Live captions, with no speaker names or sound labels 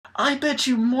I bet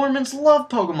you Mormons love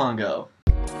Pokemon Go.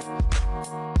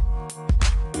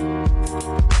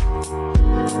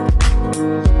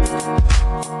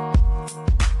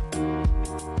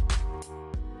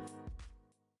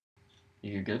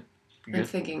 You good? I'm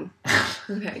thinking.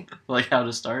 Okay. Like how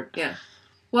to start? Yeah.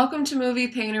 Welcome to Movie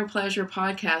Pain or Pleasure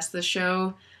Podcast, the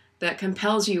show that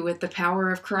compels you with the power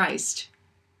of Christ.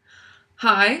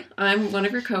 Hi, I'm one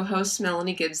of your co-hosts,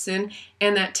 Melanie Gibson,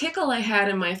 and that tickle I had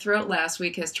in my throat last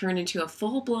week has turned into a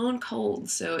full-blown cold,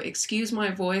 so excuse my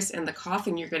voice and the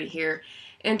coughing you're going to hear.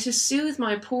 And to soothe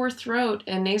my poor throat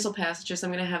and nasal passages,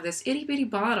 I'm going to have this itty-bitty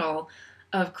bottle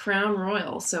of Crown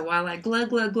Royal. So while I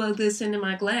glug this into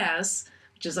my glass,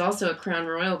 which is also a Crown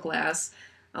Royal glass,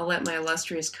 I'll let my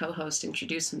illustrious co-host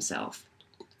introduce himself.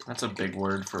 That's a big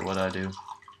word for what I do.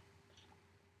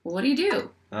 What do you do?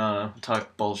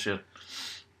 Talk bullshit.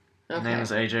 Okay. My name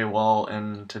is AJ Wall,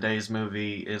 and today's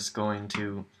movie is going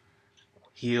to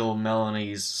heal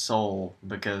Melanie's soul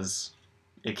because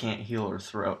it can't heal her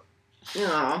throat.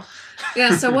 Aw.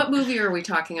 Yeah, so what movie are we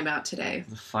talking about today?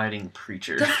 The Fighting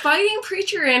Preacher. The Fighting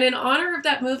Preacher, and in honor of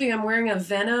that movie, I'm wearing a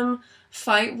Venom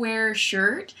Fightwear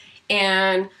shirt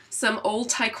and some old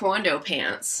Taekwondo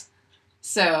pants.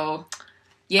 So,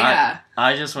 yeah.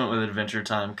 I just went with Adventure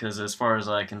Time because as far as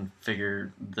I can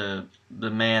figure, the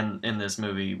man in this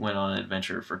movie went on an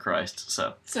adventure for Christ,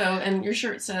 so. So, and your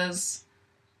shirt says...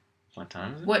 What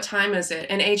time is it? What time is it?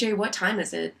 And AJ, what time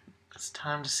is it? It's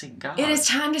time to seek God. It is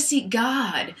time to seek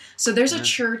God. So there's a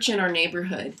church in our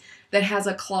neighborhood that has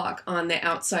a clock on the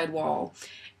outside wall.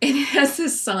 And it has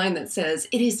this sign that says,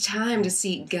 "It is time to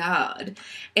seek God."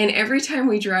 And every time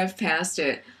we drive past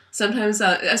it, sometimes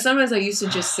I used to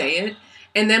just say it,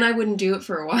 and then I wouldn't do it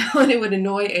for a while, and it would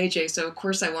annoy AJ, so of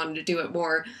course I wanted to do it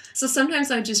more. So sometimes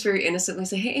I'd just very innocently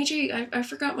say, "Hey, AJ, I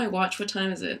forgot my watch. What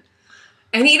time is it?"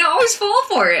 And he'd always fall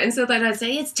for it. And so then I'd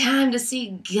say, "It's time to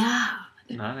seek God."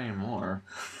 Not anymore.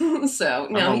 So,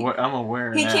 no. I'm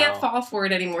aware He now. can't fall for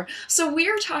it anymore. So we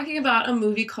are talking about a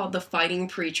movie called The Fighting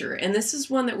Preacher, and this is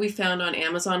one that we found on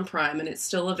Amazon Prime, and it's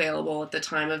still available at the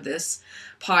time of this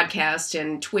podcast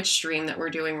and Twitch stream that we're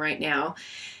doing right now.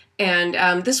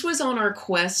 And this was on our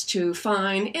quest to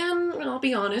find, and I'll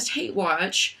be honest, hate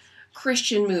watch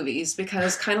Christian movies,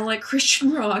 because kind of like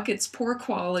Christian rock, it's poor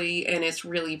quality and it's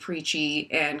really preachy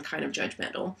and kind of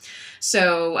judgmental.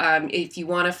 So if you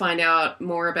want to find out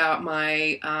more about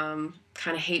my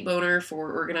kind of hate boner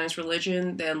for organized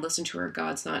religion, then listen to our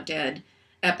God's Not Dead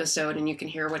episode and you can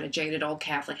hear what a jaded old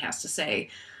Catholic has to say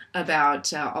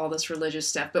about all this religious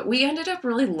stuff. But we ended up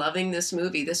really loving this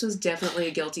movie. This was definitely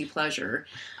a guilty pleasure.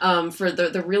 For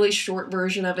the really short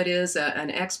version of it is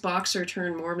an ex-boxer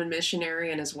turned Mormon missionary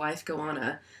and his wife go on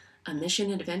a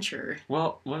mission adventure.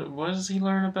 Well, what does he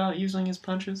learn about using his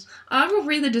punches? I will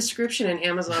read the description in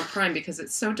Amazon Prime because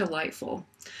it's so delightful.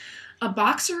 A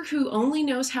boxer who only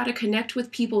knows how to connect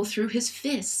with people through his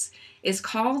fists is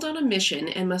called on a mission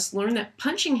and must learn that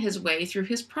punching his way through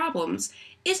his problems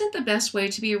isn't the best way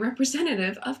to be a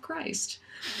representative of Christ.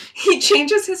 He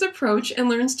changes his approach and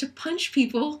learns to punch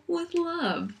people with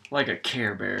love. Like a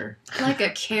Care Bear. Like a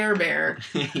Care Bear.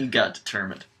 He got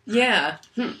determined. Yeah.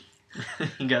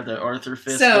 He got that Arthur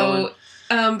fist going.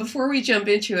 So, before we jump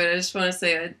into it, I just want to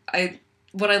say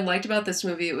what I liked about this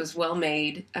movie, it was well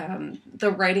made. The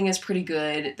writing is pretty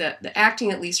good. The acting,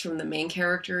 at least from the main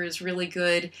character, is really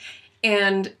good.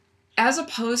 And as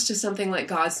opposed to something like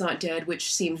God's Not Dead,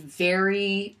 which seemed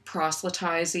very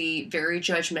proselytizy, very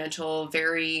judgmental,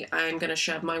 very I'm going to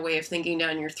shove my way of thinking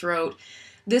down your throat,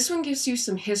 this one gives you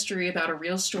some history about a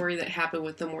real story that happened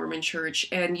with the Mormon Church,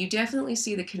 and you definitely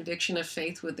see the conviction of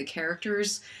faith with the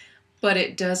characters, but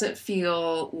it doesn't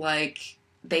feel like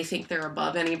they think they're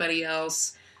above anybody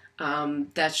else.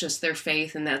 That's just their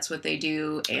faith, and that's what they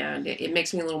do, and it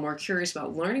makes me a little more curious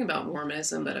about learning about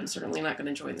Mormonism, but I'm certainly not going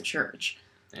to join the church.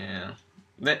 Yeah.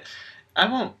 I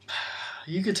won't...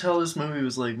 You could tell this movie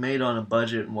was like made on a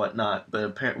budget and whatnot, but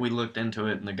apparently we looked into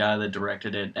it and the guy that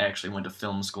directed it actually went to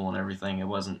film school and everything. It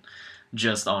wasn't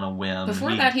just on a whim.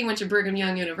 Before that, he went to Brigham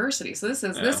Young University, so this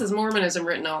is Mormonism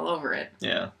written all over it.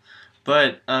 Yeah.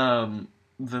 But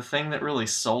the thing that really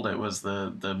sold it was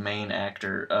the main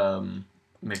actor,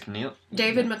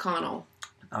 David McConnell.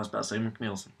 I was about to say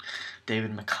McNeilson.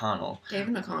 David McConnell.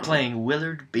 David McConnell. Playing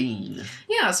Willard Bean.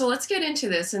 Yeah, so let's get into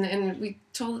this. And we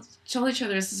told each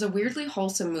other this is a weirdly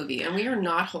wholesome movie, and we are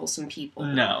not wholesome people.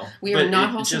 No. We are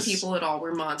not wholesome people at all.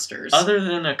 We're monsters. Other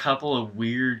than a couple of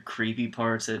weird, creepy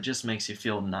parts, it just makes you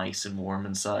feel nice and warm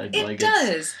inside. It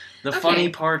does. The funny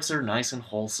parts are nice and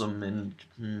wholesome. And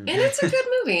it's a good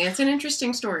movie. It's an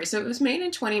interesting story. So it was made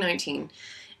in 2019.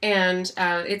 And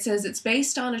it says it's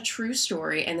based on a true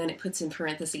story, and then it puts in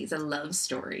parentheses a love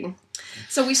story.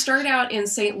 So we start out in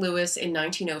St. Louis in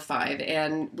 1905,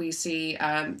 and we see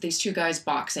these two guys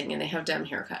boxing, and they have dumb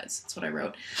haircuts. That's what I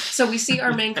wrote. So we see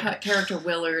our main character,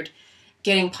 Willard,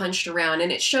 getting punched around,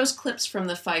 and it shows clips from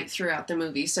the fight throughout the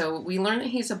movie. So we learn that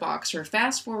he's a boxer.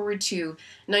 Fast forward to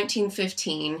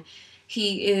 1915.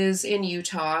 He is in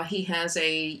Utah. He has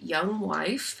a young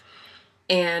wife,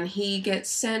 and he gets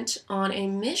sent on a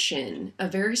mission, a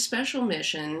very special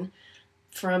mission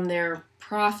from their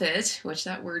prophet, which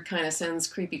that word kind of sends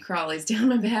creepy crawlies down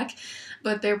my back,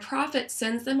 but their prophet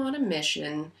sends them on a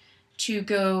mission to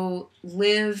go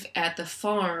live at the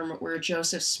farm where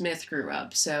Joseph Smith grew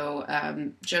up. So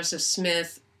Joseph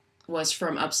Smith was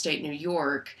from upstate New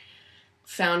York,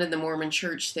 founded the Mormon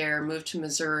church there, moved to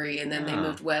Missouri, and then they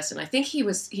moved west. And I think he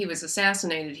was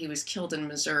assassinated. He was killed in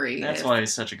Missouri. That's why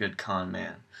he's such a good con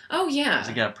man. Oh, yeah. 'Cause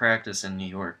he got practice in New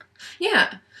York.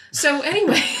 Yeah. So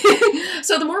anyway,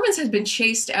 so the Mormons had been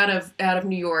chased out of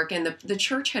New York, and the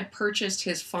church had purchased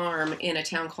his farm in a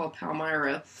town called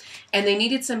Palmyra, and they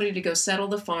needed somebody to go settle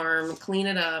the farm, clean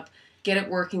it up, get it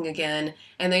working again,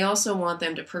 and they also want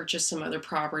them to purchase some other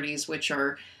properties which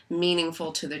are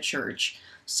meaningful to the church.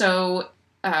 So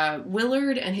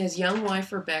Willard and his young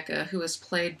wife Rebecca, who is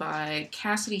played by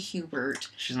Cassidy Hubert.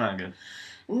 She's not good.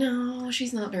 No,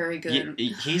 she's not very good.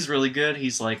 He's really good.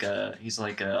 He's like a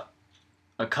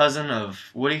cousin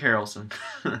of Woody Harrelson,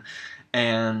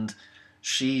 and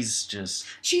she's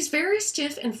very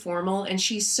stiff and formal, and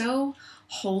she's so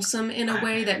wholesome in a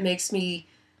way that makes me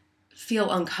feel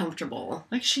uncomfortable.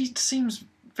 Like, she seems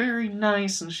very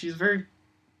nice, and she's a very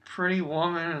pretty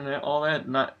woman, and all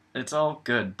that. It's all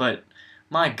good, but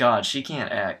my God, she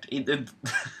can't act.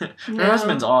 Her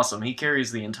husband's awesome. He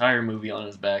carries the entire movie on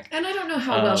his back. And I don't know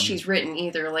how well she's written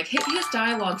either. Like, his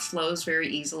dialogue flows very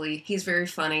easily. He's very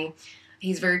funny.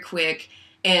 He's very quick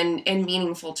and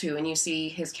meaningful, too. And you see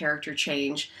his character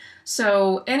change.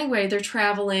 So, anyway, they're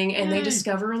traveling, and they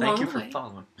discover along the way. Thank you for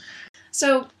following.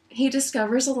 So, he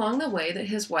discovers along the way that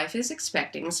his wife is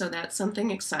expecting, so that's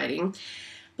something exciting.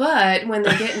 But when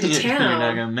they get into town... You're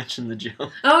not going to mention the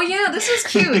joke. Oh, yeah, this was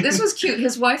cute. This was cute.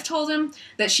 His wife told him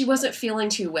that she wasn't feeling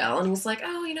too well. And he's like,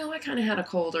 oh, I kind of had a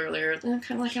cold earlier. Kind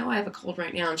of like how I have a cold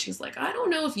right now. And she's like, I don't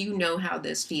know if you know how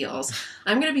this feels.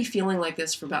 I'm going to be feeling like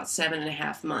this for about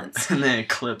 7.5 months. And then it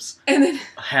clips. And then...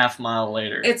 a half mile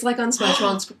later. It's like on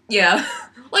SpongeBob. Yeah.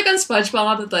 Like on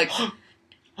SpongeBob, it's like...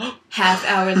 half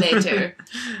hour later,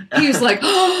 he was like,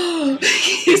 oh,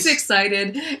 he's excited.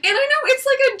 And I know it's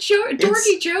like a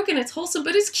dorky joke and it's wholesome,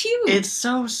 but it's cute. It's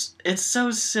so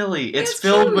silly. It's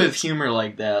filled cute. with humor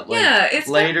like that. Like, yeah, it's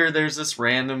later there's this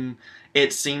random,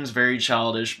 it seems very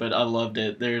childish, but I loved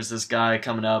it. There's this guy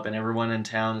coming up and everyone in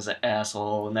town is an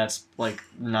asshole, and that's like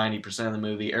 90% of the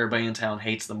movie. Everybody in town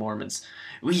hates the Mormons.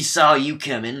 We saw you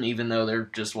coming, even though they're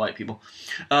just white people.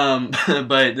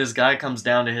 But this guy comes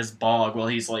down to his bog while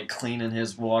he's like cleaning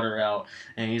his water out,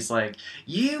 and he's like,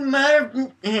 "You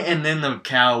mother!" And then the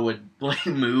cow would like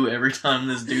moo every time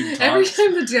this dude talks. Every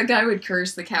time the guy would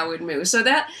curse, the cow would moo. So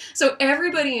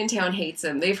everybody in town hates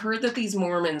him. They've heard that these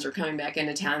Mormons are coming back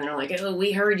into town, and they're like, "Oh,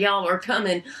 we heard y'all were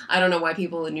coming." I don't know why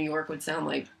people in New York would sound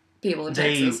like people in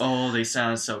Texas. They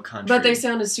sound so country. But they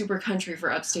sounded super country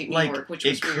for upstate New York, which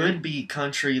was it could be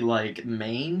country like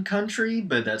Maine country,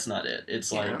 but that's not it.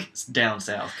 It's like down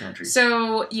south country.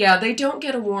 So, yeah, they don't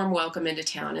get a warm welcome into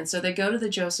town, and so they go to the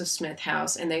Joseph Smith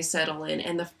house, and they settle in,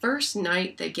 and the first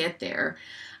night they get there,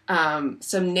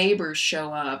 some neighbors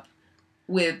show up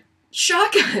with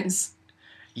shotguns.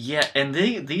 Yeah, and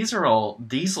these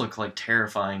look like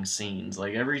terrifying scenes.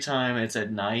 Like, every time it's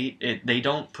at night, they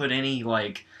don't put any,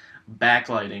 like,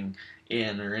 backlighting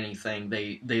in or anything.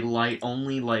 They light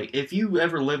only, like, if you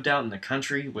ever lived out in the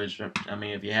country, which, I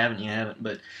mean, if you haven't, you haven't,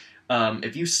 but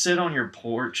if you sit on your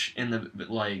porch in the,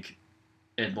 like,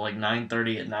 at like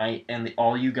 9:30 at night, and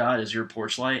all you got is your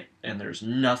porch light, and there's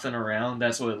nothing around,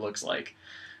 that's what it looks like,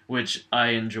 which I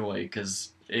enjoy, because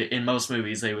in most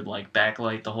movies they would like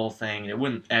backlight the whole thing, and it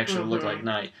wouldn't actually look like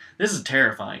night. This is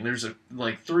terrifying. There's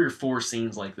like 3 or 4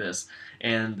 scenes like this,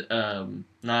 and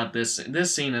not this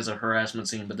scene is a harassment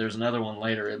scene, but there's another one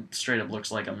later. It straight up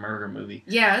looks like a murder movie.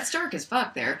 Yeah, it's dark as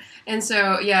fuck there. And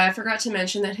so, yeah, I forgot to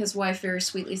mention that his wife very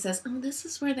sweetly says, "Oh, this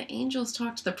is where the angels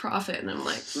talk to the prophet." And I'm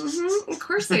like, of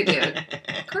course they did.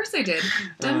 Of course they did.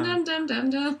 Dum dum dum dum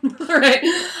dum. All right.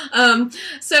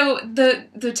 So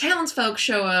the townsfolk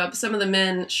show up. Some of the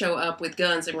men show up with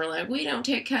guns, and we're like, "We don't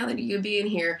take kindly to you being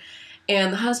here."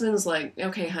 And the husband's like,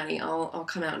 "Okay, honey, I'll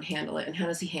come out and handle it." And how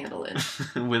does he handle it?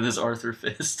 With his Arthur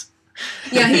fist.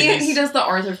 Yeah, he does the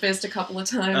Arthur fist a couple of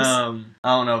times.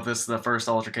 I don't know if this is the first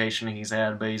altercation he's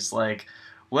had, but he's like,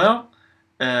 well,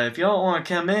 if y'all want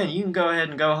to come in, you can go ahead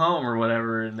and go home or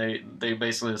whatever. And they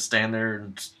basically just stand there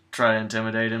and try to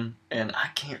intimidate him. And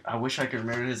I wish I could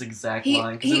remember his exact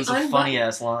line, because it was a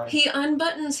funny-ass line. He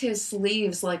unbuttons his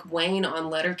sleeves like Wayne on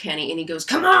Letterkenny, and he goes,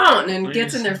 come on, and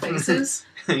gets in their faces.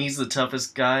 He's the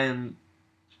toughest guy in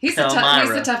He's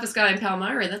Palmyra. the toughest guy in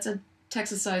Palmyra. That's a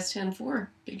Texas size 10-4.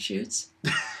 Big shoots.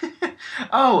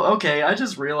 Oh, okay. I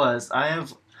just realized I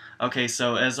have... Okay,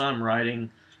 so as I'm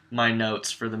writing my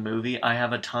notes for the movie, I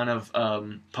have a ton of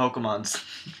Pokemon's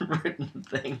written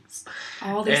things.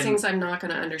 All these things I'm not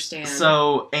going to understand.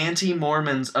 So,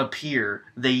 anti-Mormons appear.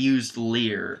 They used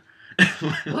Lear.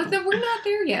 Well, then we're not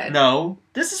there yet. No,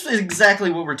 this is exactly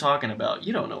what we're talking about.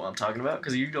 You don't know what I'm talking about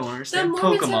because you don't understand the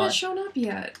Mormons Pokemon. haven't shown up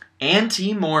yet.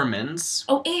 Anti-Mormons.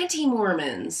 Oh,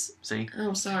 anti-Mormons. See?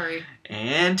 Oh, sorry.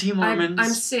 Anti-Mormons. I'm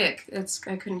sick.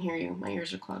 I couldn't hear you. My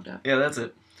ears are clogged up. Yeah, that's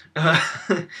it.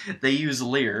 They use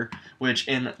Lear, which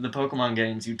in the Pokemon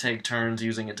games you take turns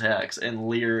using attacks, and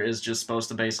Lear is just supposed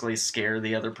to basically scare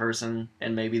the other person,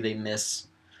 and maybe they miss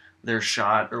their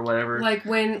shot or whatever. Like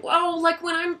when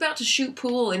I'm about to shoot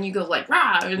pool and you go like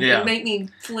rah and make me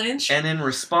flinch. And in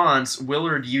response,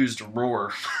 Willard used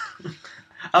Roar.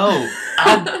 Oh,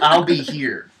 I'll be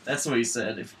here. That's what he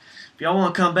said. If y'all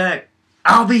want to come back,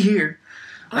 I'll be here.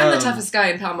 I'm the toughest guy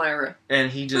in Palmyra.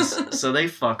 And he just... So they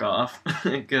fuck off.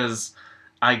 Because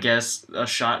I guess a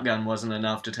shotgun wasn't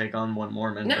enough to take on one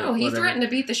Mormon. No, he threatened to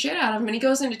beat the shit out of him. And he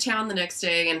goes into town the next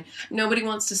day and nobody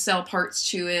wants to sell parts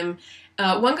to him.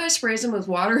 One guy sprays him with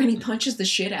water and he punches the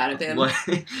shit out of him. Like,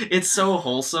 it's so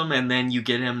wholesome, and then you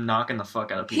get him knocking the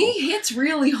fuck out of people. He hits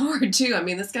really hard, too. I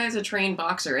mean, this guy's a trained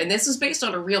boxer. And this is based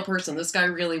on a real person. This guy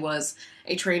really was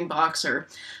a trained boxer.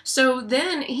 So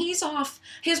then he's off.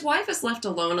 His wife is left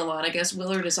alone a lot. I guess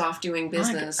Willard is off doing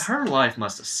business. Like, her life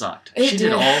must have sucked. She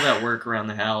did all that work around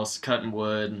the house, cutting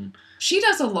wood. And she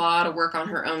does a lot of work on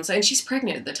her own side. And she's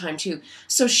pregnant at the time, too.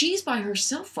 So she's by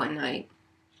herself one night.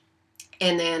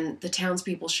 And then the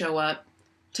townspeople show up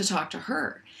to talk to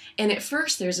her. And at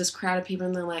first, there's this crowd of people,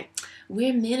 and they're like,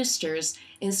 we're ministers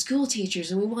and school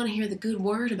teachers, and we want to hear the good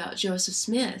word about Joseph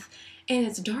Smith. And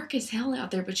it's dark as hell out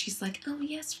there, but she's like, oh,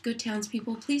 yes, good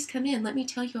townspeople, please come in. Let me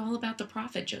tell you all about the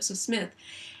prophet, Joseph Smith.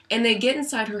 And they get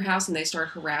inside her house, and they start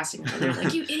harassing her. They're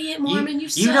like, you idiot Mormon, you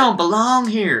suck. You don't belong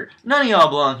here. None of y'all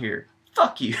belong here.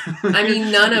 Fuck you. I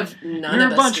mean, none of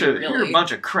us do, really. You're a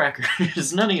bunch of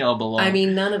crackers. None of y'all belong. I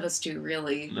mean, none of us do,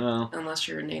 really. No. Unless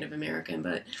you're a Native American,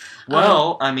 but...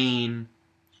 Well, I mean,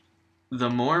 the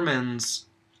Mormons...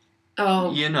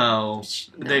 Oh. You know,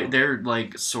 no. they're,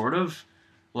 like, sort of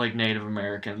like Native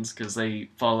Americans, because they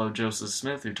follow Joseph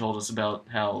Smith, who told us about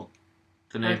how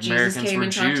the Native Americans were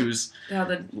Jews.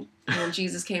 When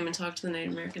Jesus came and talked to the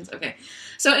Native Americans. Okay.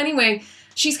 So anyway,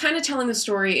 she's kind of telling the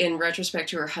story in retrospect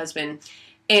to her husband,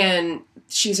 and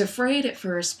she's afraid at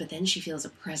first, but then she feels a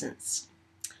presence.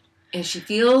 And she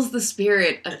feels the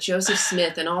spirit of Joseph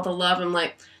Smith and all the love. I'm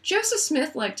like, Joseph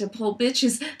Smith liked to pull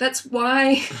bitches. That's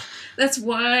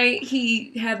why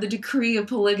he had the decree of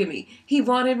polygamy. He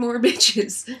wanted more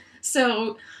bitches.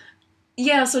 So...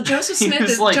 Yeah, so Joseph Smith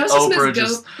is like Joseph Oprah Smith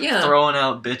just throwing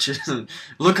out bitches and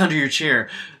look under your chair.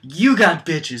 You got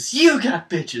bitches. You got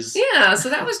bitches. Yeah, so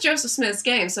that was Joseph Smith's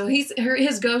game. So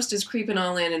his ghost is creeping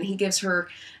all in, and he gives her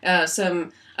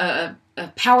a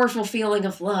powerful feeling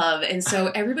of love, and so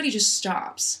everybody just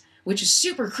stops, which is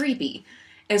super creepy.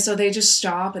 And so they just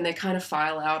stop and they kind of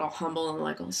file out all humble and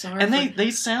like, oh, sorry. And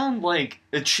they sound like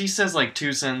she says like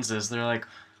two sentences. They're like,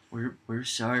 We're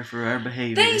sorry for our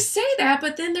behavior. They say that,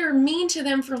 but then they're mean to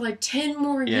them for like 10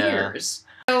 more years.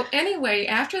 So anyway,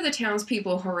 after the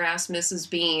townspeople harass Mrs.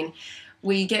 Bean,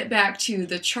 we get back to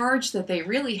the charge that they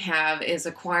really have is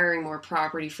acquiring more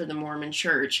property for the Mormon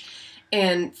church.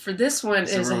 And for this one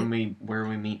is where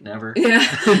we meet never. Yeah,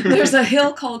 there's a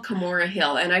hill called Cumorah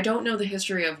Hill, and I don't know the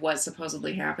history of what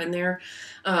supposedly happened there.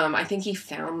 I think he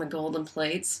found the golden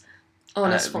plates on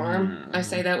his farm. I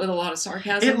say that with a lot of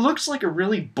sarcasm. It looks like a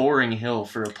really boring hill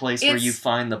for a place where you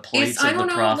find the plates of the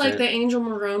prophet. I don't know, like the angel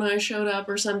Moroni showed up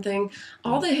or something.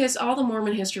 All the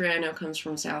Mormon history I know comes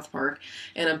from South Park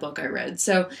and a book I read.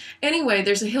 So anyway,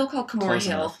 there's a hill called Cumorah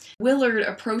Hill. Willard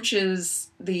approaches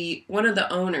one of the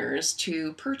owners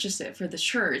to purchase it for the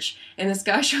church, and this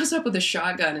guy shows up with a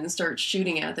shotgun and starts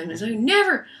shooting at them. He's like,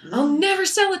 "Never! I'll never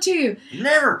sell it to you!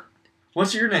 Never!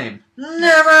 What's your name?"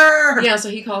 Never! Yeah, so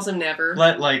he calls him Never.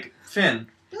 Like Finn.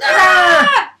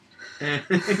 Never!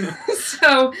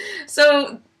 So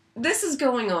this is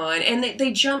going on, and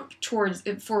they jump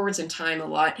forwards in time a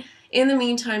lot. In the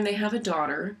meantime, they have a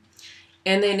daughter,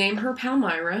 And they name her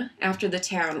Palmyra after the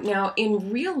town. Now,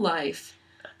 in real life,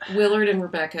 Willard and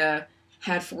Rebecca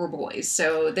had 4 boys,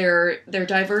 so they're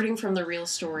diverting from the real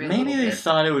story a Maybe little they bit.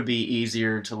 thought it would be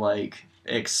easier to, like,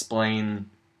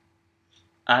 explain,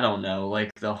 I don't know,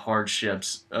 like, the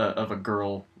hardships of a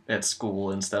girl at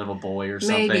school instead of a boy or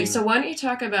something. Maybe. So why don't you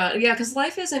talk about... Yeah, because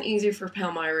life isn't easy for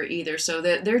Palmyra either, so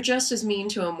that they're just as mean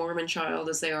to a Mormon child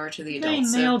as they are to the They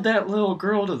adults. nailed that little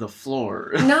girl to the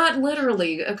floor. Not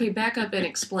literally. Okay, back up and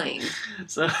explain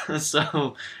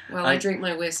so while I drink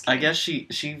my whiskey. I guess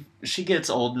she gets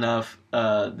old enough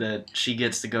that she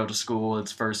gets to go to school.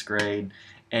 It's first grade,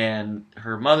 and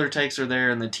her mother takes her there,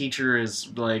 and the teacher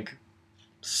is like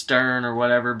stern or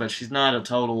whatever, but she's not a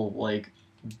total like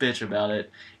bitch about it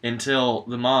until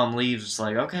the mom leaves. It's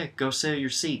like, okay, go sit at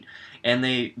your seat, and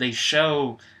they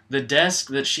show the desk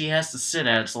that she has to sit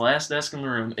at. It's the last desk in the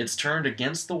room. It's turned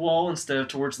against the wall instead of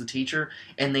towards the teacher,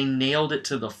 and they nailed it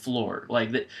to the floor.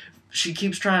 Like that, she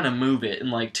keeps trying to move it,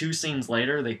 and like 2 scenes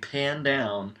later, they pan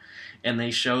down, and they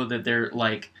show that they're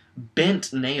like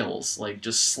bent nails, like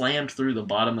just slammed through the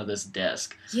bottom of this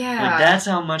desk. Yeah. Like that's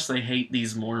how much they hate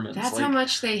these Mormons. That's like, how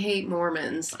much they hate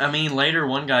Mormons. I mean, later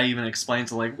one guy even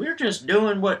explains like, we're just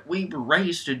doing what we were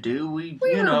raised to do. We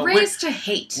were raised to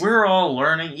hate. We're all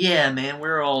learning. Yeah, man,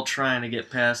 we're all trying to get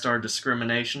past our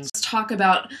discriminations. Let's talk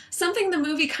about something the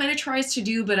movie kind of tries to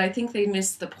do, but I think they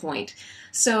missed the point.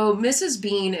 So Mrs.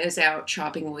 Bean is out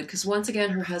chopping wood because once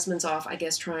again her husband's off, I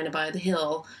guess, trying to buy the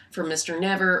hill from Mr.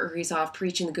 Never, or he's off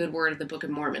preaching the good word of the Book of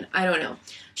Mormon. I don't know.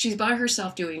 She's by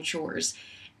herself doing chores.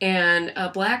 And a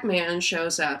black man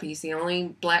shows up. He's the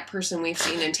only black person we've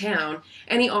seen in town.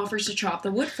 And he offers to chop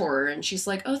the wood for her. And she's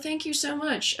like, oh, thank you so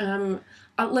much.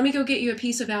 Let me go get you a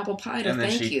piece of apple pie to thank you.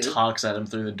 And then she talks at him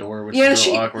through the door, which is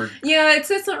real awkward. Yeah, it's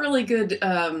not really good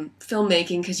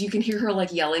filmmaking because you can hear her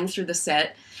like yelling through the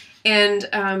set. And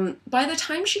by the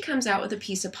time she comes out with a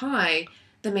piece of pie,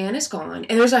 the man is gone,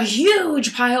 and there's a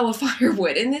huge pile of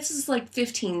firewood, and this is like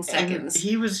 15 seconds. And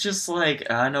he was just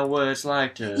like, I know what it's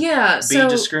like to be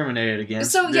discriminated against.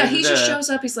 So, yeah, he just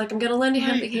shows up, he's like, I'm going to lend a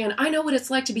helping hand. I know what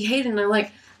it's like to be hated, and I'm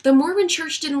like, the Mormon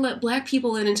church didn't let black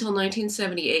people in until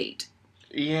 1978.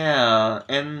 Yeah,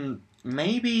 and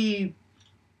maybe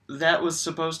that was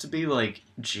supposed to be like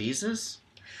Jesus?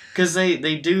 Because they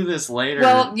do this later.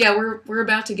 Well, yeah, we're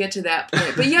about to get to that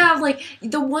point. But yeah, like,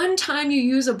 the one time you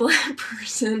use a black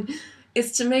person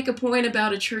is to make a point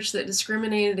about a church that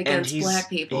discriminated against black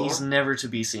people. He's never to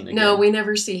be seen again. No, we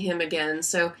never see him again.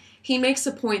 So he makes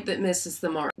a point that misses the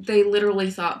mark. They literally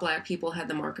thought black people had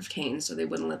the mark of Cain, so they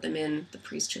wouldn't let them in the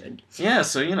priesthood. Yeah,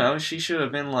 so, she should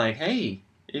have been like, hey,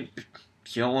 if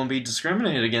you don't want to be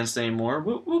discriminated against anymore,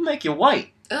 we'll make you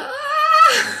white.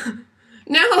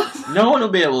 No. No one will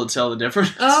be able to tell the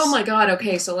difference. Oh my god,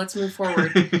 okay, so let's move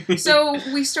forward. So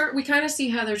we kind of see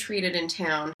how they're treated in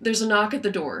town. There's a knock at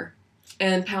the door,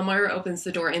 and Palmyra opens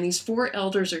the door, and these 4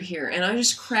 elders are here, and I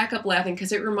just crack up laughing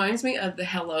because it reminds me of the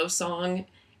Hello song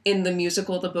in the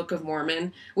musical The Book of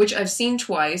Mormon, which I've seen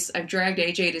twice. I've dragged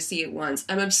AJ to see it once.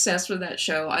 I'm obsessed with that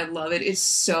show. I love it. It's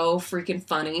so freaking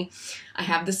funny. I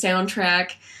have the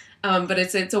soundtrack. But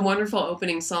it's a wonderful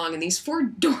opening song, and these 4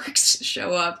 dorks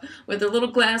show up with their little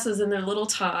glasses and their little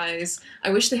ties. I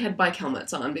wish they had bike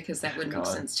helmets on because that would make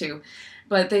sense too.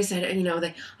 But they said,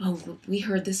 we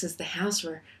heard this is the house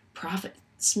where Prophet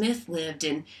Smith lived,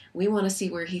 and we want to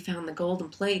see where he found the golden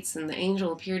plates, and the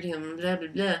angel appeared to him, blah, blah,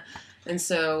 blah. And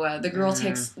so the girl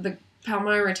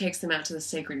Palmyra takes them out to the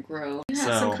sacred grove. They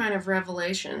had some kind of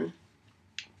revelation.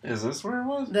 Is this where it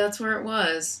was? That's where it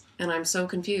was, and I'm so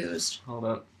confused. Hold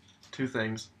up. 2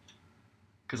 things.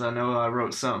 Because I know I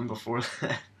wrote something before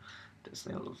that. Just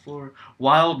nailed the floor.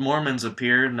 Wild Mormons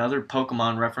appeared. Another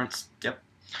Pokemon reference. Yep.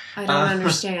 I don't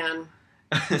understand.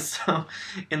 So,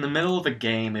 in the middle of a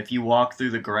game, if you walk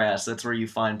through the grass, that's where you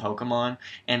find Pokemon.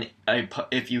 And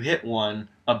if you hit one,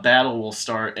 a battle will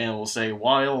start and it will say,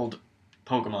 Wild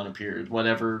Pokemon appeared.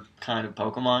 Whatever kind of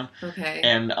Pokemon. Okay.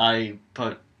 And I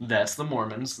put, that's the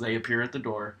Mormons. They appear at the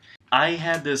door. I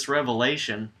had this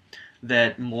revelation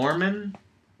that Mormonism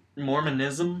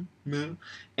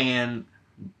and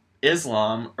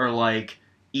Islam are like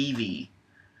Eevee.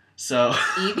 So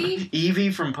Eevee?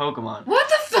 Eevee from Pokemon. What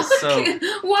the fuck?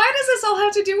 Why does this all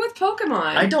have to do with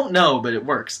Pokemon? I don't know, but it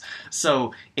works.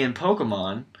 So in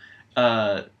Pokemon,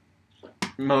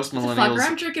 most millennials,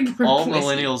 I'm drinking all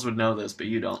millennials would know this, but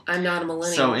you don't. I'm not a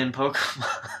millennial. So in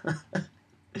Pokemon,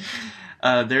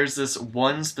 there's this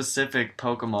one specific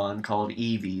Pokemon called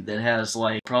Eevee that has,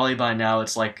 like, probably by now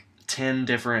it's like 10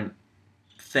 different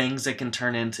things it can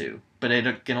turn into, but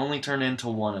it can only turn into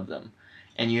one of them.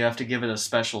 And you have to give it a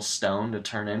special stone to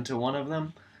turn into one of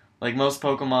them. Like most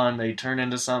Pokemon, they turn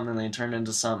into something, and they turn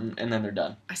into something, and then they're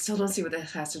done. I still don't see what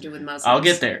this has to do with Muslims. I'll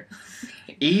get there.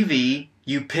 Eevee,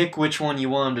 you pick which one you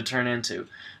want them to turn into.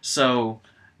 So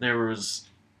there was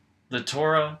the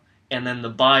Torah, and then the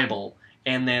Bible,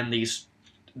 and then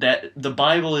the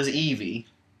Bible is Eevee,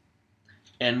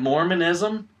 and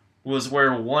Mormonism was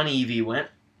where one Eevee went,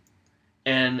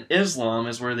 and Islam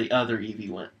is where the other Eevee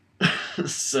went.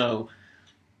 So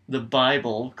the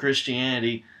Bible,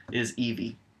 Christianity, is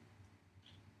Eevee.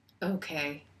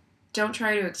 Okay. Don't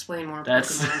try to explain more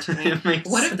That's Pokemon to it me. makes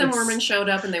What if the sense. Mormons showed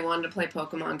up and they wanted to play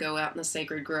Pokemon Go out in the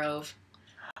sacred grove?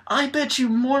 I bet you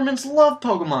Mormons love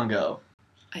Pokemon Go.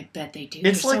 I bet they do.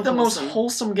 It's They're like so the wholesome. most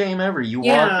wholesome game ever. You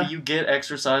Yeah. walk, you get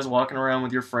exercise walking around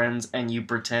with your friends, and you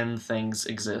pretend things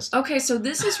exist. Okay, so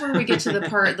this is where we get to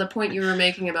the point you were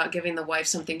making about giving the wife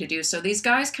something to do. So these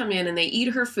guys come in and they eat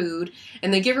her food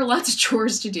and they give her lots of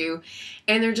chores to do,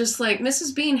 and they're just like,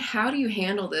 Mrs. Bean, how do you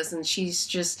handle this? And she's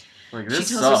just Like, this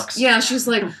she tells sucks. us, yeah, she's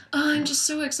like, oh, I'm just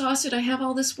so exhausted. I have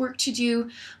all this work to do,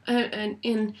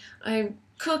 and I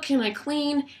cook and I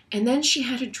clean. And then she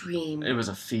had a dream. It was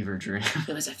a fever dream.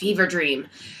 It was a fever dream.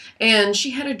 And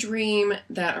she had a dream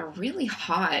that a really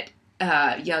hot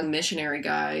young missionary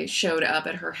guy showed up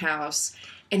at her house.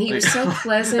 And he was so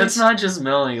pleasant. That's not just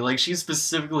Melanie. Like, she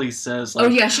specifically says, like, oh,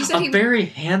 yeah, she said a very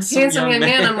handsome young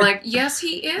man. I'm like, yes,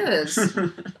 he is.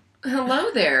 Hello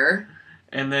there.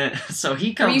 And then, so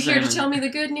he Are comes you here in to tell me the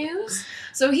good news?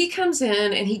 So he comes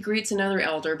in and he greets another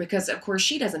elder because, of course,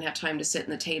 she doesn't have time to sit in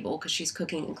the table because she's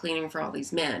cooking and cleaning for all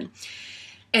these men.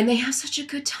 And they have such a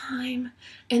good time.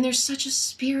 And there's such a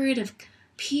spirit of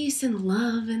peace and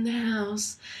love in the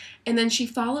house. And then she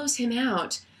follows him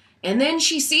out. And then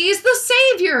she sees the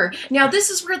Savior. Now, this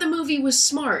is where the movie was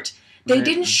smart. They Right.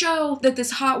 didn't show that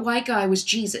this hot white guy was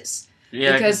Jesus.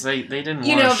 Yeah, because, because they didn't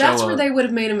You want know, to show that's where up. they would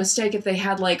have made a mistake if they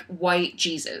had, like, white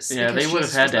Jesus. Yeah, because they would have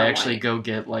Jesus had was to not actually white. go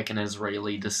get, like, an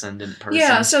Israeli descendant person.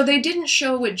 Yeah, so they didn't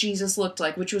show what Jesus looked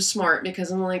like, which was smart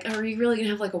because I'm like, are you really gonna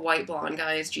have like a white blonde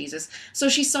guy as Jesus? So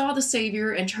she saw the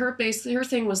Savior, and her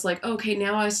thing was like, okay,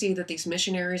 now I see that these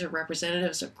missionaries are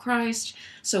representatives of Christ.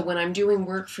 So when I'm doing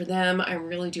work for them, I'm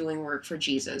really doing work for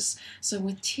Jesus. So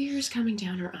with tears coming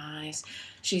down her eyes,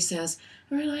 she says,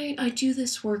 "Really, I do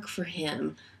this work for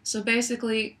Him." So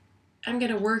basically, I'm going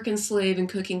to work and slave and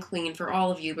cook and clean for all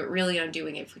of you, but really I'm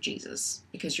doing it for Jesus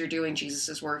because you're doing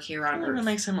Jesus' work here on That earth.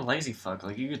 makes him a lazy fuck.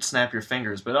 Like, you could snap your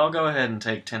fingers, but I'll go ahead and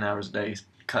take 10 hours a day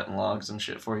cutting logs and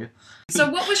shit for you. So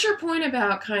what was your point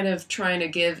about kind of trying to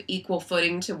give equal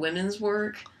footing to women's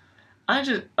work?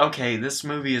 Okay, this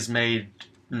movie is made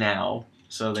now,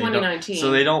 so they 2019.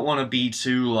 so they don't want to be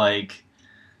too, like,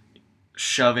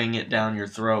 shoving it down your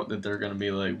throat that they're going to be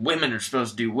like, women are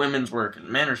supposed to do women's work and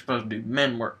men are supposed to do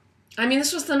men work. I mean,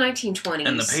 this was the 1920s.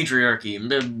 And the patriarchy, and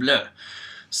blah, blah.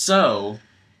 So,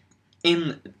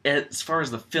 as far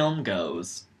as the film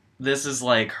goes, this is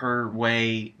like her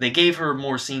way. They gave her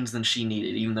more scenes than she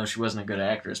needed, even though she wasn't a good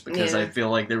actress, because Yeah. I feel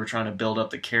like they were trying to build up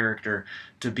the character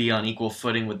to be on equal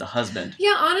footing with the husband.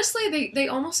 Yeah, honestly, they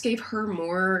almost gave her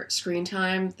more screen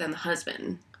time than the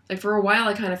husband. Like, for a while,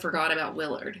 I kind of forgot about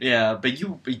Willard. Yeah, but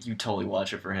you totally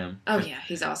watch it for him. Oh, yeah,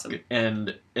 he's awesome.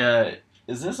 And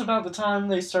is this about the time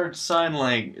they start to sign,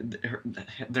 like,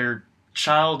 their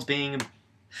child's being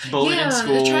bullied in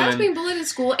school? the child's and being bullied in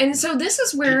school, and so this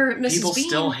is where Mrs. people Bean...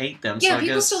 still hate them. Yeah, so I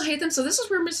people guess, still hate them, so this is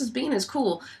where Mrs. Bean is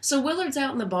cool. So Willard's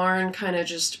out in the barn, kind of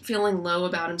just feeling low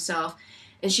about himself,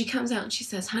 and she comes out and she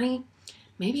says, honey,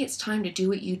 maybe it's time to do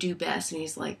what you do best. And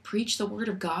he's like, preach the word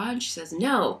of God? She says,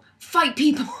 no, fight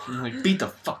people. like, beat the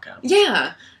fuck out.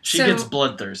 Yeah. She So- gets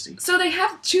bloodthirsty. So they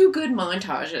have two good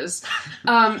montages.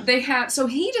 So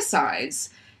he decides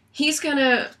he's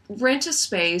gonna rent a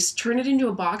space, turn it into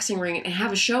a boxing ring, and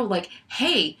have a show like,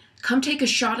 hey, come take a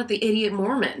shot at the idiot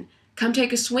Mormon. Come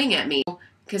take a swing at me.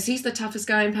 Because he's the toughest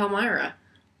guy in Palmyra.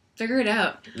 Figure it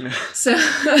out. So,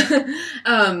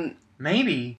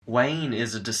 Maybe Wayne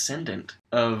is a descendant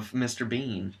of Mr.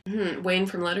 Bean. Wayne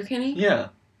from Letterkenny? Yeah,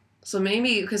 So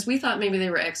maybe, because we thought maybe they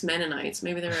were ex-Mennonites.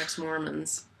 Maybe they were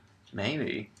ex-Mormons.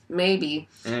 maybe. Maybe.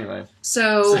 Anyway.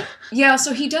 So, yeah,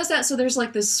 so he does that. So there's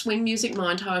like this swing music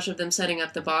montage of them setting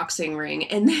up the boxing ring.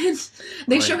 And then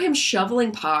they Right. show him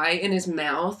shoveling pie in his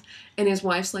mouth. And his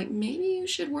wife's like, maybe you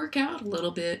should work out a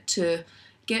little bit to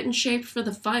get in shape for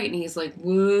the fight. And he's like,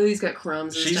 whoa, he's got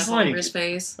crumbs and She's stuff all over like- his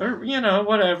face. Or,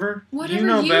 whatever. Whatever you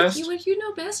know best. You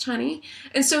know best, honey.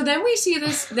 And so then we see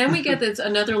this, then we get this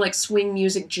another like swing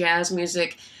music, jazz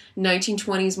music,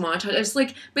 1920s montage. It's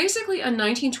like basically a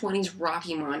 1920s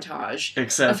Rocky montage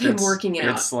Except of him it's, working out.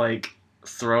 It's like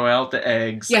throw out the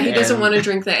eggs. Yeah, he doesn't want to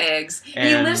drink the eggs. He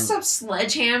and- lifts up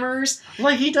sledgehammers.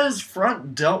 Like, he does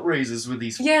front delt raises with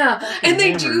these Yeah, and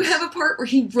they do hammers. have a part where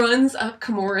he runs up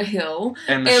Kimura Hill.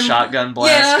 And the shotgun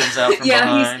blast comes out from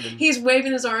behind. He's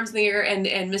waving his arms in the air, and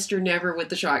Mr. Never with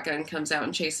the shotgun comes out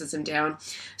and chases him down.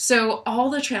 So all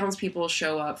the townspeople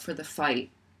show up for the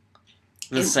fight.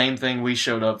 The same thing we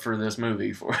showed up for this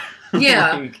movie for.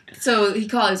 Yeah. Like, So he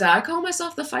calls, I call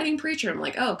myself the fighting preacher. I'm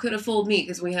like, oh, could have fooled me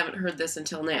because we haven't heard this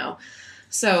until now.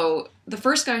 So the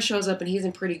first guy shows up and he's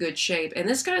in pretty good shape. And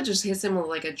this guy just hits him with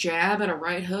like a jab and a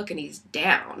right hook and he's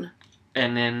down.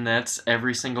 and then that's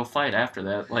every single fight after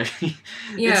that. Like,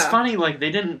 Yeah. it's funny, like,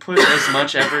 they didn't put as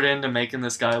much effort into making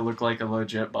this guy look like a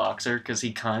legit boxer, because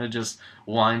he kind of just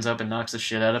winds up and knocks the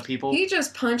shit out of people. He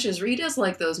just punches. He does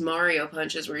like those Mario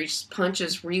punches where he just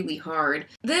punches really hard.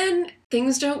 Then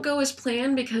things don't go as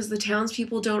planned because the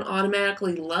townspeople don't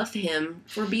automatically love him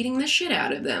for beating the shit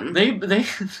out of them. They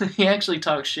he actually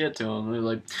talk shit to him. They're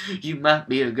like, you might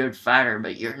be a good fighter,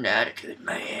 but you're not a good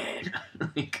man.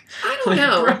 Like, I don't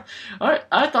know. bro,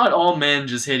 I thought all men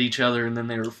just hit each other and then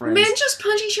they were friends. Men just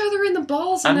punch each other in the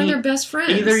balls and I then mean, they're best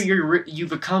friends. Either you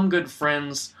become good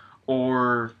friends,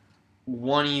 or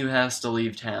one of you has to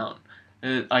leave town.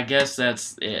 I guess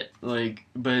that's it. Like,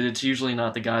 but it's usually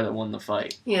not the guy that won the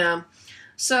fight. Yeah.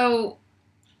 So,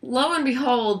 lo and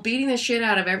behold, beating the shit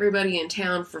out of everybody in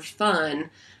town for fun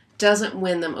doesn't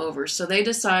win them over. So they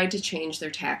decide to change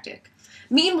their tactic.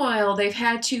 Meanwhile, they've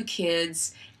had 2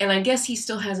 kids, and I guess he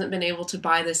still hasn't been able to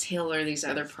buy this hill or these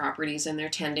other properties, and they're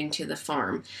tending to the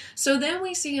farm. So then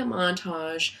we see a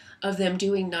montage of them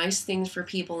doing nice things for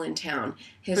people in town.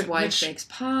 His wife bakes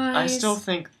pies. I still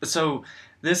think so.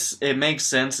 It makes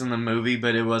sense in the movie,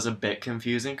 but it was a bit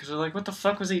confusing because they're like, "What the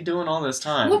fuck was he doing all this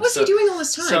time?" What was he doing all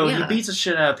this time? So Yeah. he beats the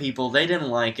shit out of people. They didn't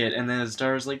like it, and then his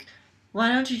daughter's like, "Why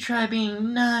don't you try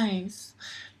being nice?"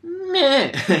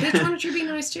 Meh. Bitch, why don't you be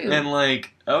nice too? And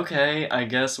like, okay, I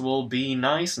guess we'll be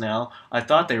nice now. I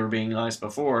thought they were being nice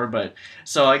before, but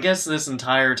so I guess the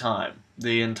entire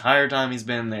time he's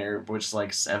been there, which is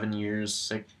like 7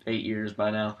 years, 8 years by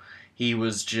now, he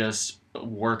was just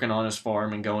working on his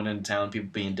farm and going into town, people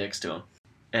being dicks to him.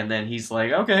 And then he's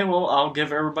like, okay, well, I'll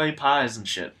give everybody pies and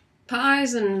shit.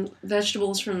 Pies and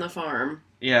vegetables from the farm.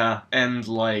 Yeah, and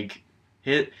like,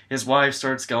 his wife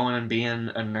starts going and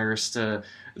being a nurse to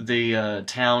the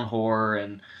town whore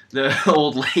and the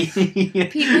old lady.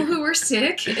 People who are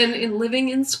sick and living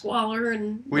in squalor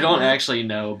and... We don't actually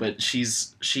know, but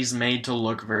she's made to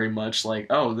look very much like,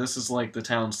 oh, this is like the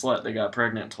town slut that got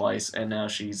pregnant twice, and now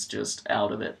she's just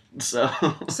out of it. So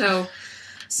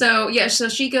So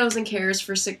she goes and cares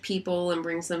for sick people and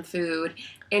brings them food.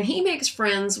 And he makes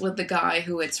friends with the guy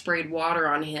who had sprayed water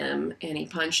on him and he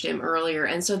punched him earlier.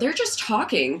 And so they're just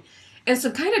talking. And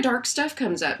some kind of dark stuff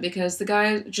comes up because the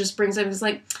guy just brings up, he's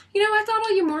like, I thought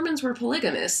all you Mormons were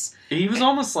polygamists. he was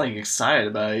almost like excited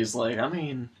about it. He's like, I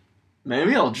mean,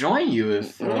 maybe I'll join you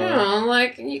if...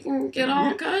 like, you can get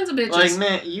all kinds of bitches. Like,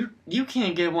 man, you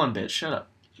can't get one bitch. Shut up.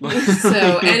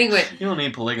 So, anyway. You don't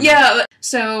need polygamy. Yeah,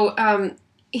 so,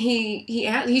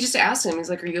 he just asked him, he's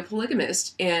like, are you a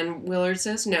polygamist? And Willard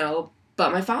says no,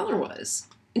 but my father was.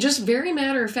 Just very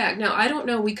matter of fact. Now, I don't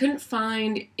know, we couldn't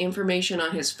find information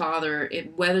on his father,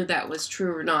 whether that was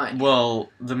true or not. Well,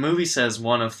 the movie says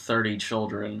one of 30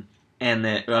 children and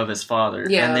of his father.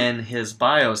 Yeah. And then his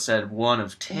bio said one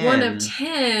of 10. 1 of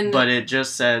 10. But it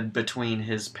just said between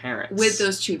his parents. With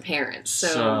those 2 parents.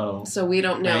 So we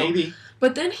don't know. Maybe.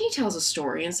 But then he tells a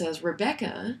story and says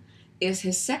Rebecca is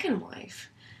his second wife.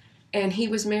 And he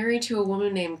was married to a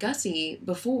woman named Gussie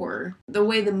before. The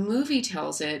way the movie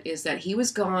tells it is that he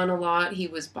was gone a lot. He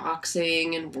was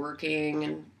boxing and working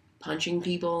and punching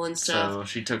people and stuff. So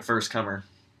she took first comer.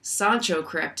 Sancho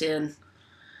crept in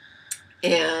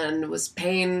and was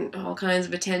paying all kinds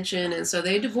of attention. And so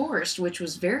they divorced, which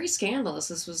was very scandalous.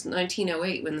 This was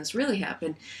 1908 when this really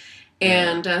happened.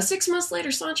 And 6 months later,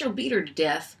 Sancho beat her to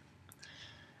death.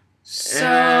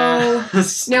 So,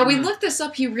 now we looked this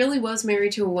up. He really was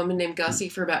married to a woman named Gussie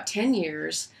for about 10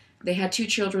 years. They had 2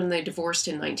 children. They divorced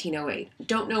in 1908.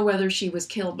 Don't know whether she was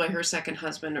killed by her second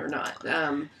husband or not.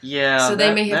 So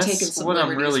they may have taken some what I'm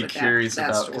liberties really with curious that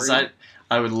about, because story.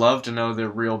 I would love to know the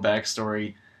real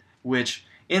backstory, which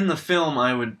in the film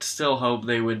I would still hope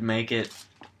they would make it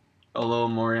a little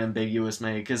more ambiguous,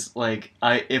 maybe, because like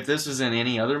if this was in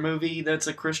any other movie that's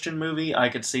a Christian movie, I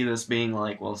could see this being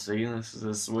like, well, see, this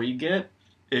is what you get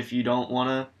if you don't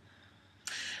want to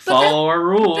Follow our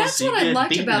rules. That's you what I get liked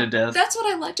beaten about to death. that's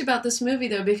what I liked about this movie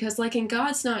though, because like in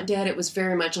God's Not Dead, it was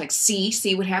very much like see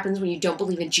what happens when you don't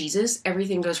believe in Jesus.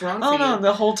 Everything goes wrong for no, you.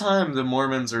 the whole time the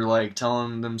Mormons are like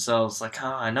telling themselves like,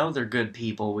 I know they're good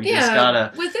people. We just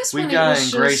gotta with this we one, gotta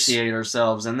ingratiate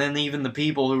ourselves. And then even the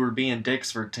people who were being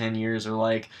dicks for 10 years are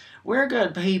like, we're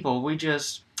good people. We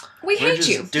we're hate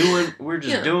just you. We're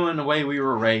just doing the way we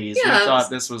were raised. Yeah. We thought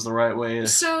this was the right way.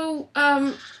 So,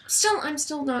 I'm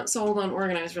still not sold on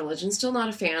organized religion. Still not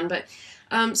a fan. But,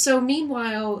 so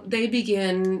meanwhile, they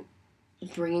begin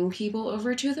bringing people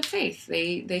over to the faith.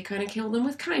 They kind of kill them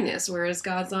with kindness, whereas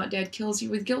God's Not Dead kills you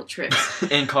with guilt trips.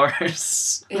 In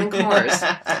cars. In cars.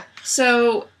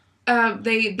 So,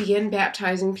 they begin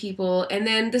baptizing people, and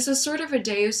then this is sort of a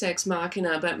Deus Ex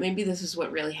Machina, but maybe this is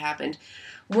what really happened.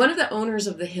 One of the owners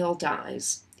of the hill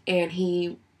dies, and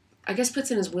he, I guess,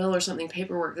 puts in his will or something,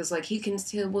 paperwork that's like he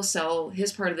will sell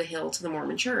his part of the hill to the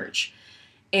Mormon Church.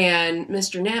 And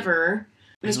Mr. Never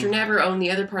owned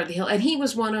the other part of the hill, and he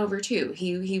was won over too.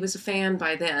 He was a fan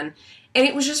by then. And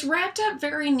it was just wrapped up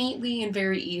very neatly and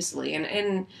very easily.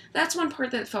 And that's one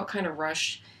part that felt kind of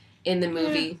rushed in the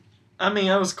movie. I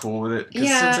mean, I was cool with it, because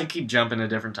since they keep jumping to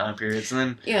different time periods,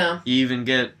 and then you even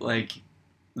get, like,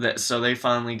 that, so they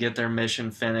finally get their mission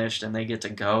finished, and they get to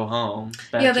go home,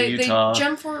 back to Utah. They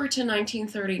jump forward to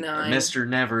 1939. Mr.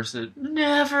 Never said,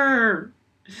 never!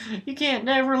 You can't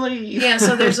never leave. Yeah,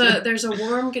 so there's a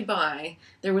warm goodbye.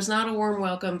 There was not a warm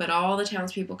welcome, but all the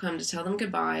townspeople come to tell them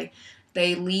goodbye.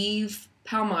 They leave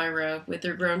Palmyra with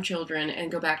their grown children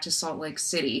and go back to Salt Lake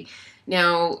City.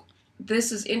 Now,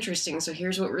 this is interesting. So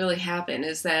here's what really happened,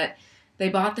 is that they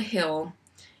bought the hill,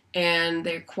 and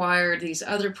they acquired these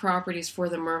other properties for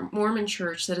the Mormon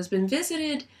Church that has been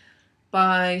visited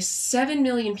by 7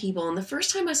 million people. And the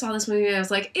first time I saw this movie, I was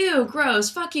like, ew, gross,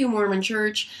 fuck you, Mormon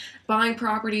Church, buying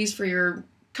properties for your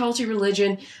culty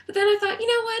religion. But then I thought, you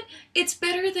know what? It's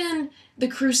better than the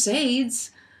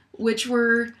Crusades, which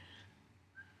were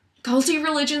culty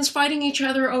religions fighting each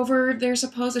other over their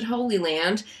supposed Holy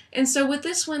Land. And so with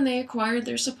this one, they acquired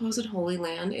their supposed Holy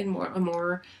Land in a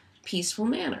more peaceful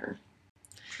manner.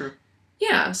 True.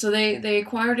 Yeah, so they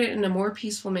acquired it in a more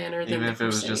peaceful manner than even the if it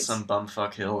was Crusades. just some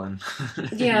bumfuck hill in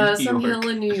some hill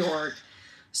in New York.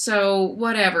 So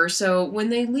whatever. So when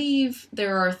they leave,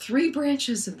 there are 3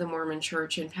 branches of the Mormon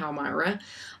Church in Palmyra.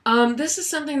 This is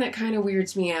something that kind of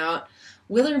weirds me out.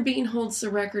 Willard Bean holds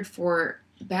the record for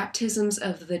baptisms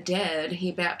of the dead.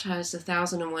 He baptized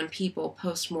 1,001 people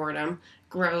post-mortem.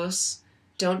 Gross.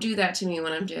 Don't do that to me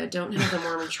when I'm dead. Don't have the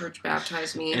Mormon Church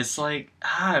baptize me. It's like,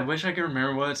 I wish I could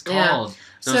remember what it's called.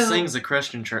 Yeah. Those things the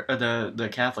Christian church, the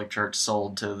Catholic Church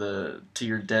sold to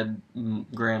your dead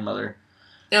grandmother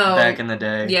back in the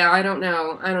day. Yeah, I don't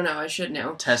know. I should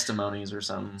know. Testimonies or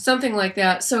something. Something like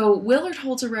that. So Willard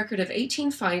holds a record of 18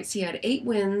 fights. He had 8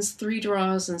 wins, 3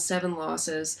 draws, and 7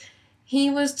 losses. He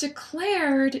was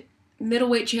declared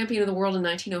middleweight champion of the world in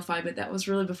 1905, but that was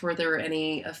really before there were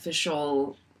any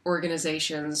official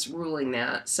organizations ruling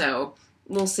that. So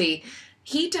we'll see.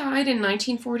 He died in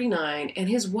 1949, and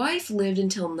his wife lived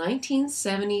until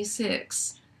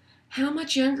 1976. How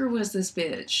much younger was this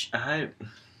bitch?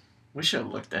 We should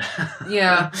have looked at.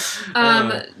 Yeah.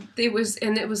 It was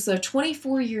a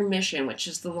 24-year mission, which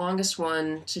is the longest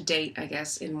one to date, I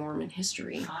guess, in Mormon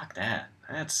history. Fuck that.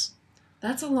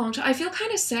 That's a long time. I feel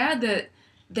kind of sad that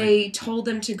they told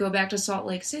them to go back to Salt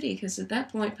Lake City, because at that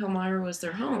point, Palmyra was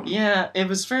their home. Yeah, it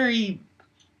was very...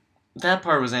 That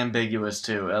part was ambiguous,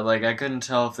 too. I couldn't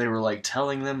tell if they were,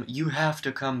 telling them, you have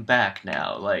to come back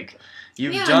now.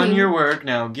 You've done your work,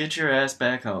 now get your ass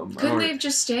back home. Couldn't they have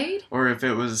just stayed? Or if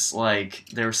it was,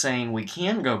 they were saying, we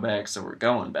can go back, so we're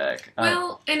going back.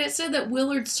 Well, and it said that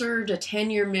Willard served a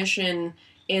 10-year mission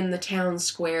in the town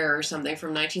square or something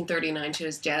from 1939 to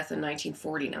his death in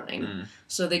 1949.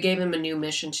 So they gave him a new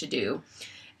mission to do.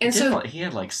 And so he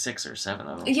had 6 or 7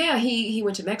 of them. Yeah, he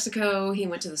went to Mexico, he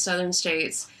went to the southern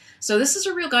states. So this is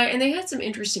a real guy, and they had some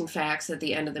interesting facts at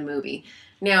the end of the movie.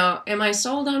 Now, am I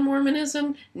sold on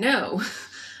Mormonism? No.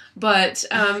 But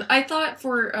I thought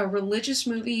for a religious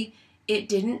movie, it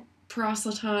didn't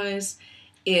proselytize.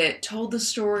 It told the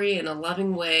story in a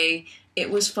loving way.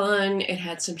 It was fun. It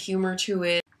had some humor to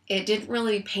it. It didn't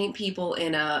really paint people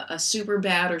in a super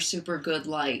bad or super good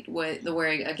light. Where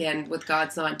again, with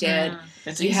God's Not Dead,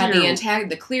 you had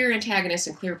the clear antagonist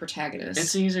and clear protagonist.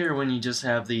 It's easier when you just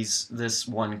have this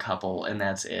one couple and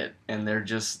that's it, and they're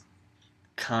just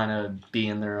kind of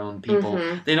being their own people.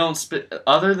 Mm-hmm. They don't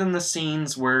other than the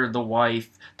scenes where the wife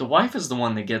is the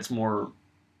one that gets more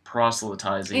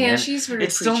proselytizing. Yeah, she's very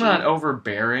It's preachy. Still not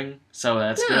overbearing, so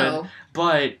that's good.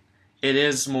 But it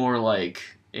is more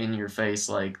in your face,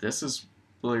 this is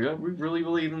like, oh, we really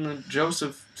believe in the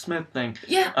Joseph Smith thing.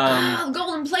 Yeah,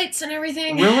 golden plates and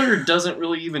everything. Willard doesn't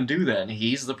really even do that, and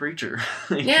he's the preacher.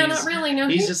 Yeah, not really. No,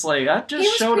 he's just like, I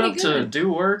just showed up to good.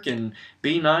 do work and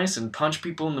be nice and punch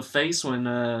people in the face when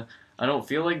I don't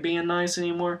feel like being nice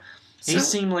anymore. He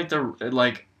seemed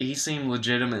he seemed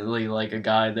legitimately like a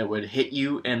guy that would hit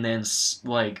you and then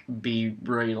like be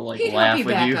ready to like he'd laugh help you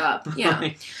with back you. Up. Yeah,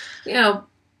 you know,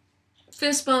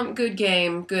 fist bump, good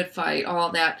game, good fight,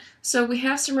 all that. So we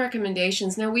have some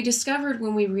recommendations. Now we discovered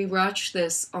when we rewatched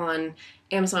this on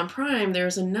Amazon Prime,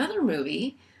 there's another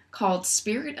movie called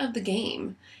Spirit of the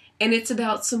Game, and it's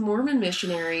about some Mormon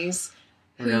missionaries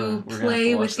who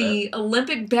play with the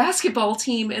Olympic basketball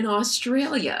team in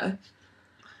Australia.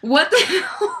 What the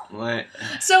hell? What?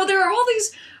 So there are all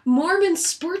these Mormon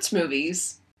sports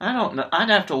movies. I don't know. I'd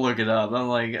have to look it up. I'm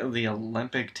like, the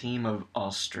Olympic team of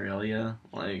Australia?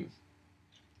 Like,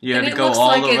 you had to go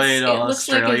all the way to Australia? It looks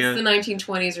like it's the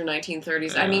 1920s or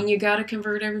 1930s. Yeah. I mean, you got to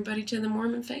convert everybody to the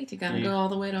Mormon faith. You got to go all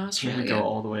the way to Australia. You got to go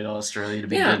all the way to Australia to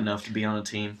be good enough to be on a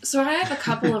team. So I have a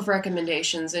couple of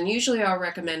recommendations, and usually I'll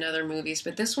recommend other movies,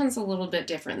 but this one's a little bit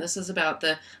different. This is about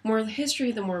the history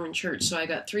of the Mormon Church, so I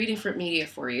got 3 different media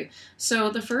for you. So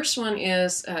the first one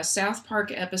is a South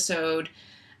Park episode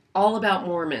all about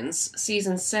Mormons,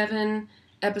 Season 7,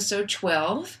 Episode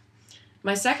 12.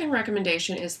 My second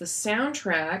recommendation is the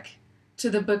soundtrack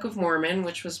to the Book of Mormon,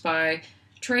 which was by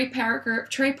Trey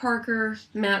Parker,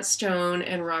 Matt Stone,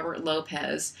 and Robert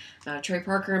Lopez. Trey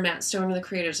Parker and Matt Stone are the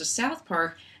creators of South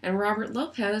Park, and Robert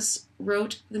Lopez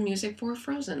wrote the music for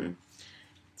Frozen.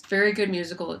 It's a very good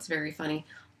musical. It's very funny.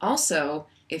 Also,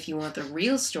 if you want the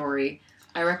real story,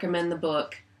 I recommend the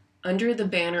book Under the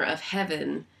Banner of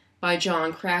Heaven by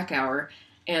John Krakauer,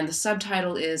 and the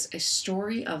subtitle is A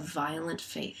Story of Violent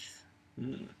Faith.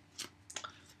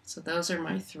 So those are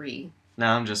my 3.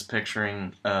 Now I'm just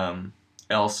picturing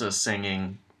Elsa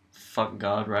singing "Fuck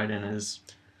God" right in his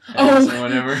ass or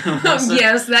whatever.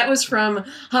 Yes, that was from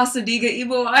Hasadiga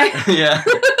Iboai. Yeah.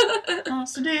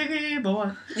 Hasadiga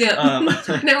Iboai. Yeah.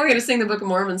 Now we're gonna sing the Book of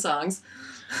Mormon songs.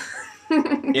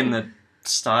 In the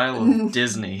style of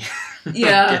Disney.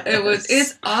 Yeah,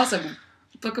 it's awesome.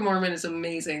 Book of Mormon is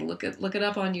amazing. Look it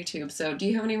up on YouTube. So, do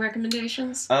you have any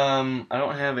recommendations? I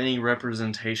don't have any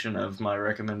representation of my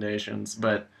recommendations,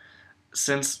 but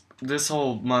since this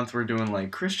whole month we're doing like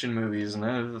Christian movies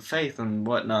and faith and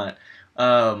whatnot,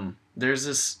 there's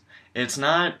this. It's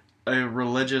not a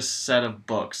religious set of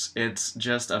books. It's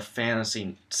just a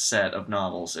fantasy set of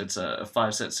novels. It's a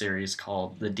 5-set series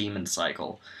called The Demon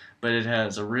Cycle, but it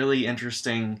has a really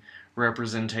interesting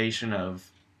representation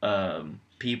of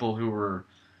people who were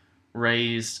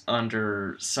raised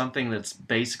under something that's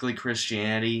basically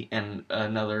Christianity and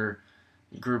another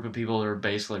group of people that are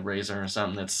basically raised under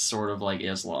something that's sort of like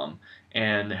Islam,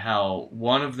 and how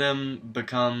one of them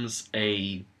becomes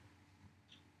a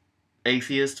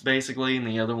atheist basically and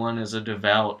the other one is a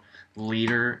devout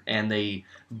leader, and they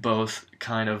both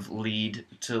kind of lead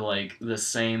to like the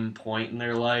same point in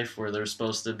their life where they're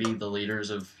supposed to be the leaders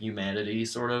of humanity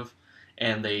sort of,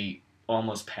 and they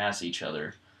almost pass each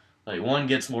other. Like, one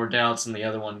gets more doubts and the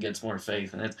other one gets more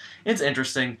faith. And it's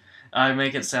interesting. I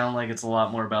make it sound like it's a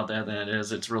lot more about that than it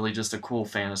is. It's really just a cool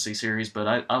fantasy series,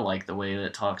 but I like the way that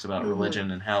it talks about religion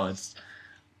and how it's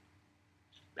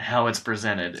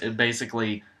presented. It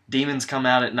basically, demons come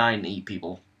out at night and eat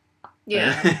people.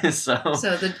 Yeah. So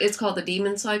it's called the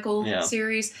Demon Cycle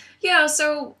series. Yeah,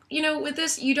 so, with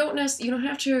this, you don't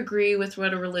have to agree with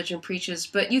what a religion preaches,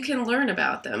 but you can learn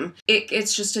about them.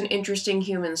 It's just an interesting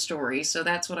human story, so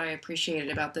that's what I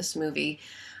appreciated about this movie.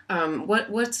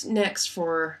 What's next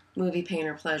for Movie Pain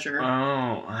or Pleasure? Oh,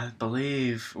 I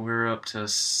believe we're up to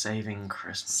Saving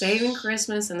Christmas. Saving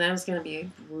Christmas, and that was going to be a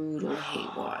brutal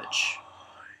hate watch.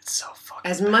 It's so fucking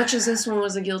As much as this one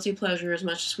was a guilty pleasure, as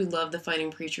much as we love The Fighting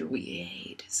Preacher, we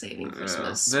hate Saving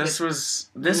Christmas.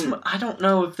 I don't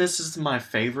know if this is my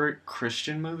favorite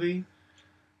Christian movie.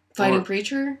 Fighting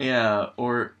Preacher? Yeah,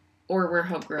 or Where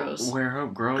Hope Grows. Where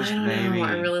Hope Grows, I don't maybe. know.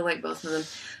 I really like both of them.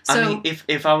 So, I mean,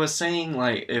 if I was saying,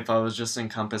 like, if I was just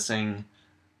encompassing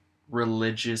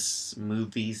religious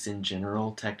movies in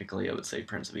general, technically I would say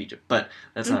Prince of Egypt, but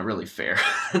that's not really fair.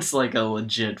 It's like a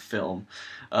legit film.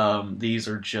 These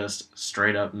are just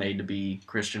straight up made to be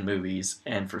Christian movies,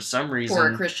 and for some reason, for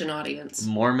a Christian audience,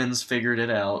 Mormons figured it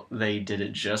out. They did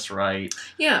it just right.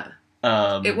 Yeah.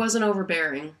 It wasn't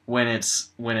overbearing. When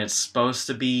it's supposed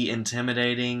to be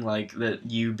intimidating, like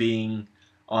that you being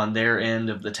on their end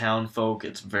of the town folk,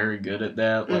 it's very good at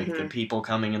that. Like the people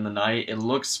coming in the night, it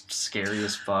looks scary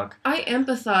as fuck. I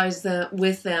empathize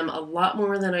with them a lot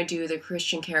more than I do the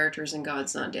Christian characters in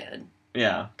God's Not Dead.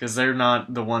 Yeah, because they're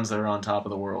not the ones that are on top of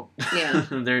the world. Yeah.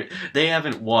 They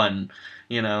haven't won,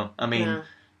 you know. I mean, Yeah.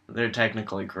 they're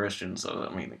technically Christians, so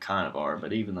I mean they kind of are.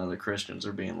 But even though the Christians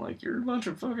are being like, "You're a bunch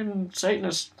of fucking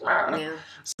Satanists," Yeah.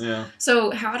 yeah,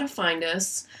 So, how to find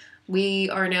us? We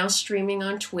are now streaming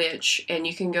on Twitch, and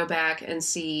you can go back and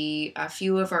see a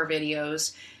few of our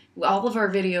videos. All of our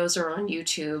videos are on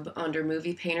YouTube under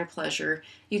Movie Pain or Pleasure.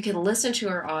 You can listen to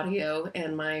our audio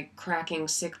and my cracking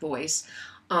sick voice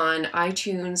on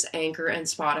iTunes, Anchor, and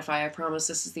Spotify. I promise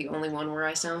this is the only one where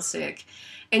I sound sick.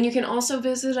 And you can also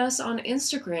visit us on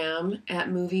Instagram at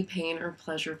Movie Pain or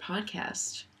Pleasure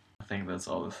Podcast. I think that's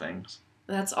all the things.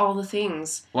 That's all the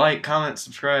things. Like, comment,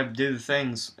 subscribe, do the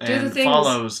things, Do the and things.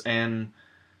 follows, and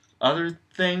other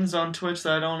things on Twitch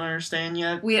that I don't understand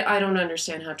yet. I don't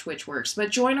understand how Twitch works, but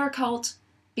join our cult,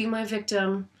 be my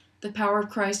victim. The power of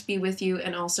Christ be with you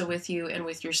and also with you and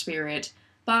with your spirit.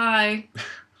 Bye.